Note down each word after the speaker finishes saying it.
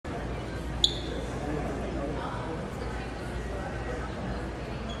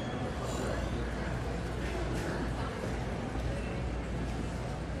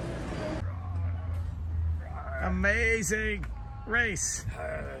amazing race.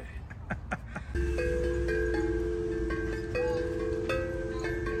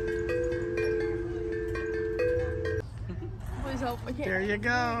 Please help. I can't. There you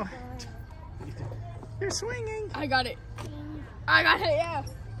go. You're swinging. I got it. I got it, yeah.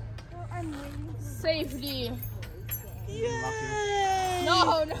 Safety. Yay!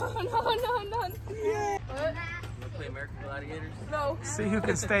 No. Yay! What? Play American Gladiators? No. See who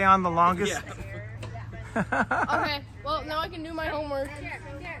can stay on the longest. Okay, well, now I can do my homework.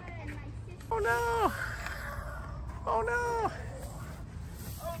 Oh no! Oh no!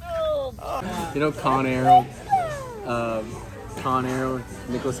 Oh no! You know Con Air,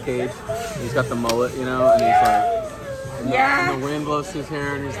 Nicolas Cage. He's got the mullet, you know, and he's like, and the wind blows his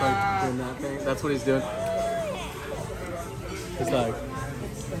hair, and he's like doing that thing. That's what he's doing. He's like.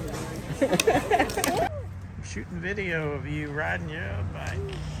 I'm shooting video of you riding your bike.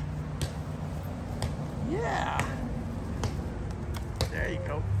 Yeah. There you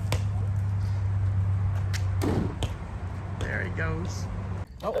go. There he goes.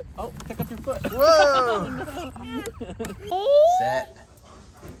 Oh, pick up your foot. Whoa! Set.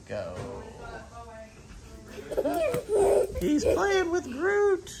 Go. He's playing with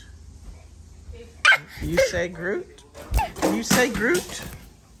Groot. You say Groot? Can you say Groot?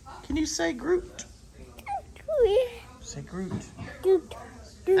 Can you say Groot? Say Groot.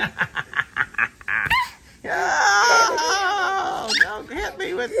 Oh, don't hit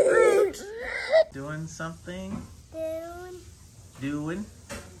me with Groot. Doing something? Doing?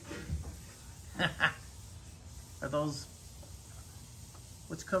 Are those...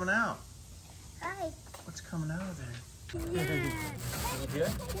 What's coming out? What's coming out of there?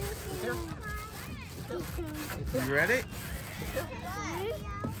 You ready?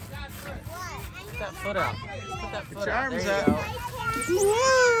 Put that foot out. Put that foot Put your out. arms There up. you go.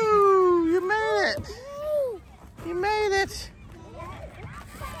 Woo! You made it! You made it!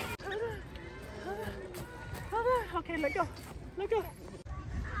 Okay, let go. Let go.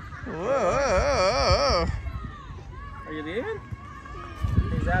 Whoa! Are you leaving?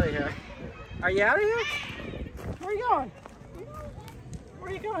 He's out of here. Are you out of here? Where are you going? Where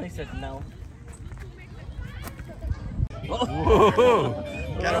are you going? He said no. Whoa!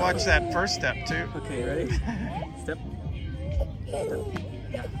 Gotta watch that first step too. Okay, ready? Step.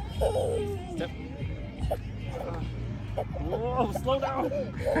 Step. Whoa, slow down.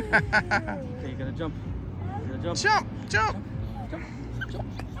 Okay, you gotta jump. You gotta jump. Jump! Jump.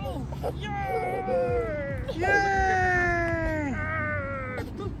 Yay!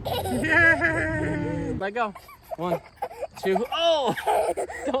 Yay! Let go. 1, 2. Oh!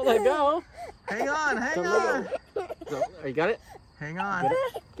 Don't let go. Hang on, hang Don't on. let go. Oh, you got it? Hang on.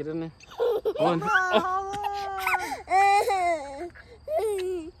 Get in there. 1. Hold on.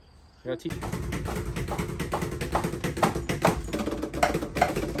 You gotta teach.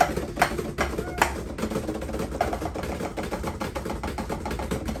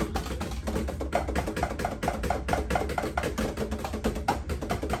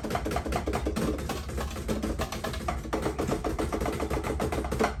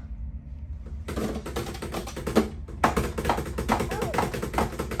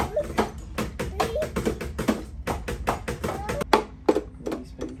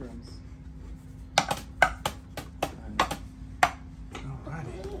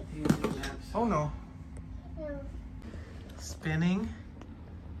 Oh no. Spinning.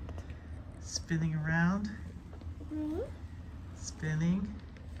 Spinning around. Spinning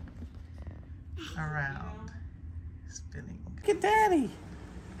around. Spinning. Look at Daddy.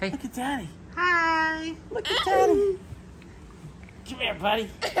 Hey. Look at Daddy. Hi. Look at Daddy. Come here, buddy.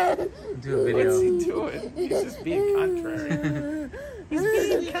 Do a video. What's he doing? He's just being contrary. He's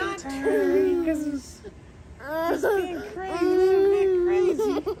being contrary because he's being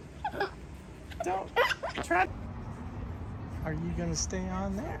crazy. Don't try. Are you gonna stay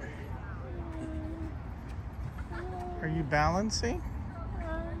on there? Are you balancing?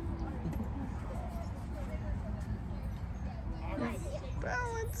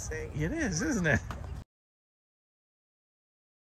 Balancing. It is, isn't it?